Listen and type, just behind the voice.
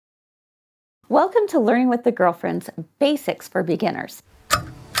Welcome to Learning with the Girlfriends, Basics for Beginners.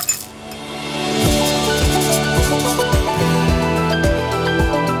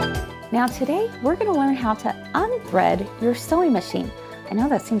 Now today, we're going to learn how to unthread your sewing machine. I know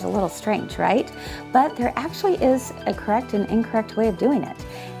that seems a little strange, right? But there actually is a correct and incorrect way of doing it.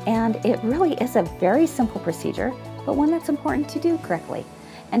 And it really is a very simple procedure, but one that's important to do correctly.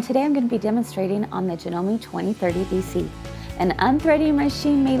 And today I'm going to be demonstrating on the Janome 2030 BC. An unthreading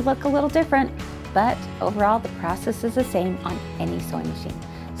machine may look a little different, but overall the process is the same on any sewing machine.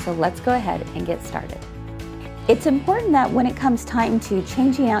 So let's go ahead and get started. It's important that when it comes time to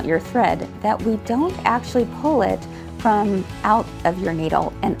changing out your thread, that we don't actually pull it from out of your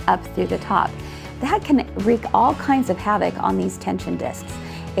needle and up through the top. That can wreak all kinds of havoc on these tension discs.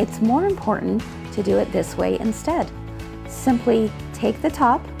 It's more important to do it this way instead. Simply take the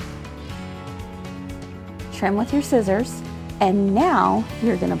top, trim with your scissors, and now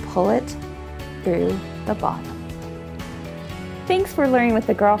you're going to pull it through the bottom. Thanks for learning with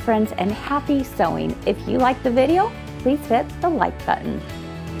the girlfriends and happy sewing. If you liked the video, please hit the like button.